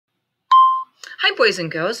Hi, boys and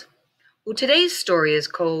girls. Well, today's story is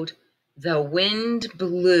called The Wind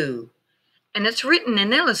Blew, and it's written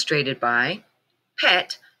and illustrated by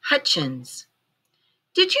Pat Hutchins.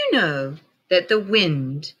 Did you know that the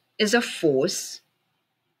wind is a force?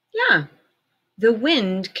 Yeah, the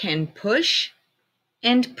wind can push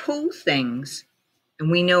and pull things, and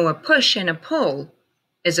we know a push and a pull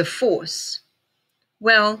is a force.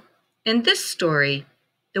 Well, in this story,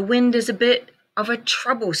 the wind is a bit of a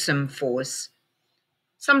troublesome force.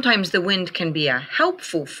 Sometimes the wind can be a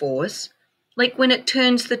helpful force, like when it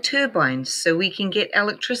turns the turbines so we can get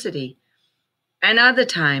electricity. And other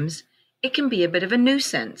times, it can be a bit of a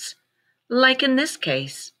nuisance, like in this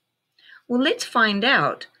case. Well, let's find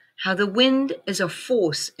out how the wind is a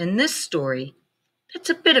force in this story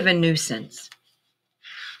that's a bit of a nuisance.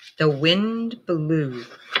 The wind blew.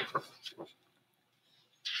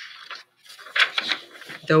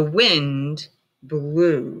 The wind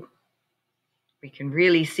blew. We can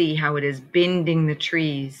really see how it is bending the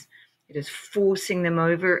trees. It is forcing them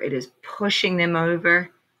over. It is pushing them over.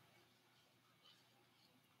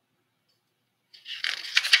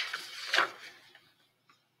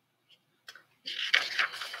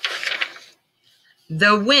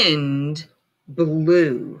 The wind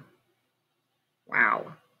blew.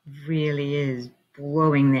 Wow, really is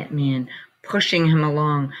blowing that man, pushing him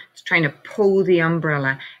along. It's trying to pull the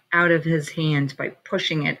umbrella out of his hands by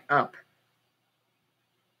pushing it up.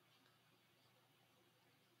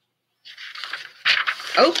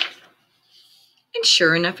 Oh, and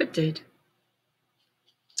sure enough it did.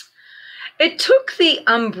 It took the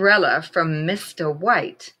umbrella from Mr.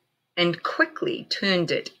 White and quickly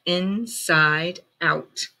turned it inside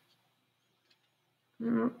out.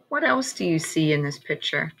 What else do you see in this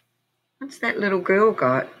picture? What's that little girl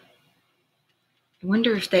got? I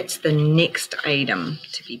wonder if that's the next item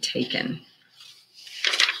to be taken.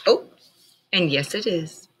 Oh, and yes it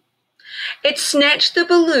is. It snatched the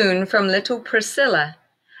balloon from little Priscilla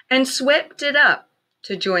and swept it up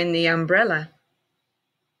to join the umbrella.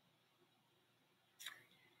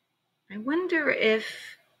 I wonder if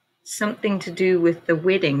something to do with the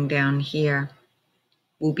wedding down here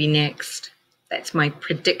will be next. That's my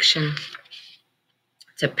prediction.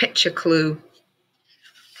 It's a picture clue.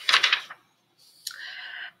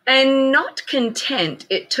 And not content,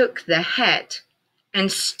 it took the hat,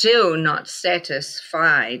 and still not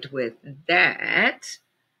satisfied with that.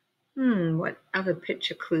 What other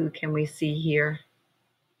picture clue can we see here?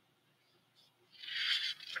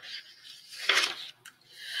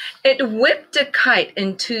 It whipped a kite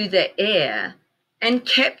into the air and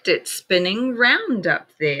kept it spinning round up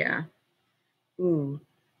there. Ooh,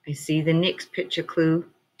 I see the next picture clue.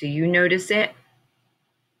 Do you notice it?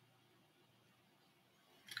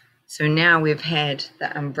 So now we've had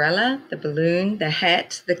the umbrella, the balloon, the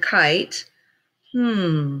hat, the kite.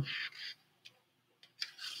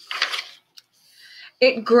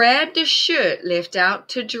 It grabbed a shirt left out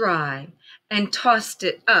to dry and tossed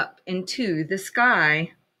it up into the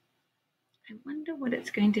sky. I wonder what it's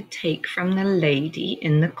going to take from the lady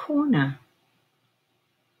in the corner.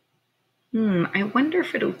 I wonder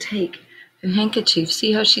if it'll take her handkerchief.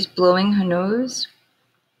 See how she's blowing her nose?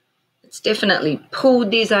 It's definitely pulled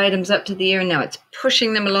these items up to the air, and now it's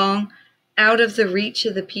pushing them along out of the reach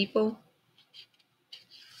of the people.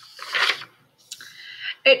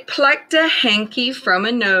 It plucked a hanky from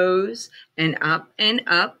a nose, and up and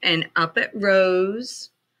up and up it rose.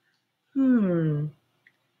 And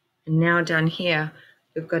now down here,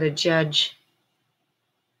 we've got a judge.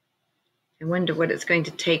 I wonder what it's going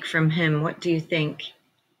to take from him. What do you think?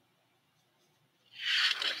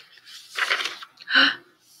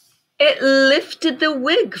 It lifted the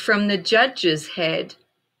wig from the judge's head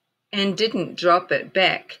and didn't drop it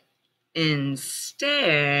back. Instead,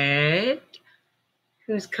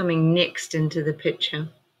 who's coming next into the picture?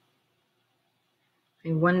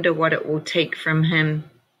 I wonder what it will take from him.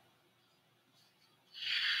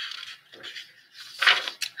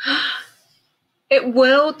 It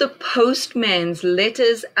whirled the postman's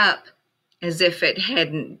letters up as if it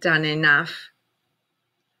hadn't done enough.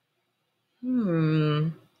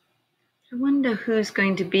 I wonder who's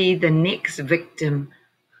going to be the next victim.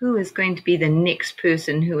 Who is going to be the next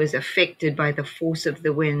person who is affected by the force of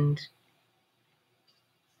the wind?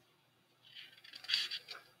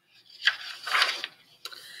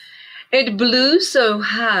 It blew so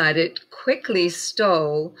hard it quickly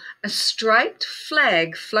stole a striped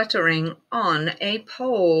flag fluttering on a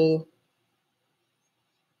pole.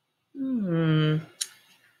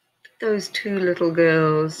 Those two little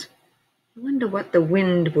girls. I wonder what the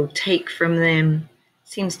wind will take from them.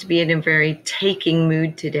 Seems to be in a very taking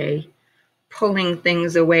mood today. pulling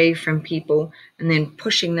things away from people and then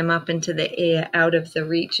pushing them up into the air out of the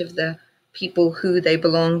reach of the people who they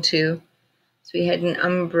belong to. So we had an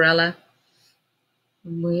umbrella,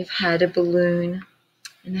 and we've had a balloon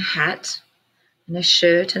and a hat and a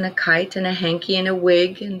shirt and a kite and a hanky and a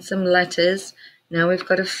wig and some letters. Now we've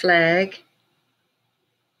got a flag.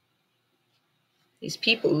 These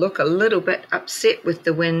people look a little bit upset with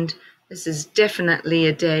the wind. This is definitely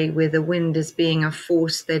a day where the wind is being a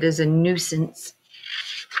force that is a nuisance.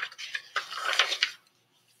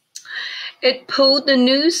 It pulled the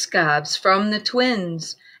news scarves from the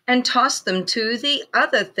twins and tossed them to the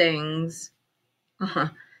other things.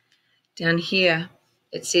 Down here,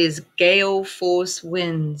 it says gale force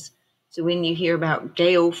winds. So when you hear about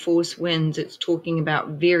gale force winds, it's talking about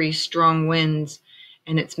very strong winds,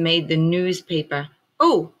 and it's made the newspaper.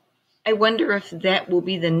 Oh, I wonder if that will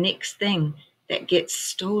be the next thing that gets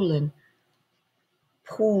stolen,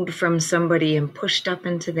 pulled from somebody and pushed up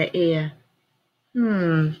into the air.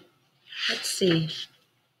 Let's see.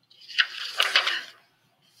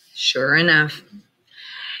 Sure enough,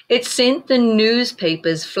 it sent the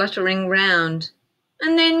newspapers fluttering round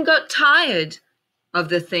and then got tired of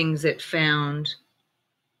the things it found.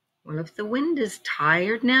 Well, if the wind is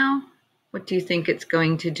tired now, what do you think it's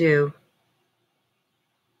going to do?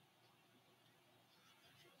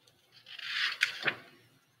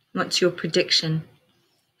 What's your prediction?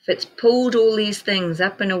 If it's pulled all these things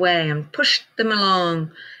up and away and pushed them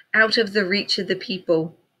along out of the reach of the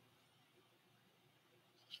people,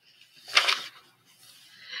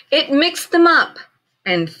 it mixed them up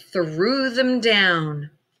and threw them down.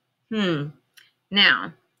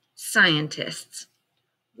 Now, scientists,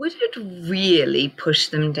 would it really push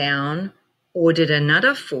them down, or did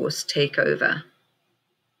another force take over?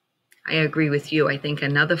 I agree with you. I think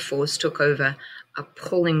another force took over, a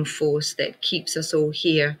pulling force that keeps us all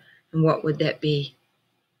here. And what would that be?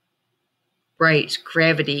 Right,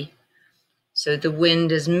 gravity. So the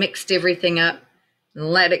wind has mixed everything up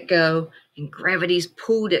and let it go, and gravity's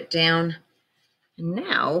pulled it down. And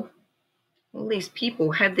now all these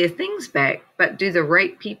people have their things back, but do the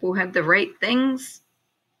right people have the right things?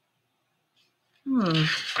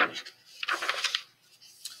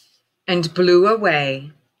 And blew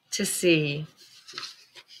away to sea.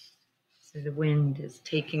 So the wind is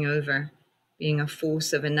taking over, being a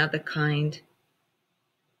force of another kind.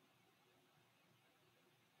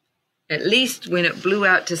 At least when it blew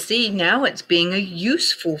out to sea, now it's being a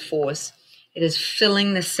useful force. It is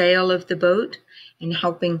filling the sail of the boat and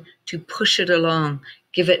helping to push it along,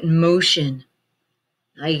 give it motion.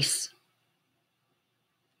 Nice.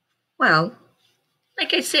 Well,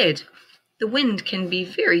 like I said, the wind can be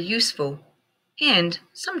very useful and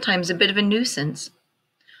sometimes a bit of a nuisance.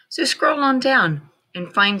 So scroll on down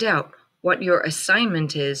and find out what your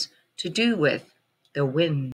assignment is to do with the wind.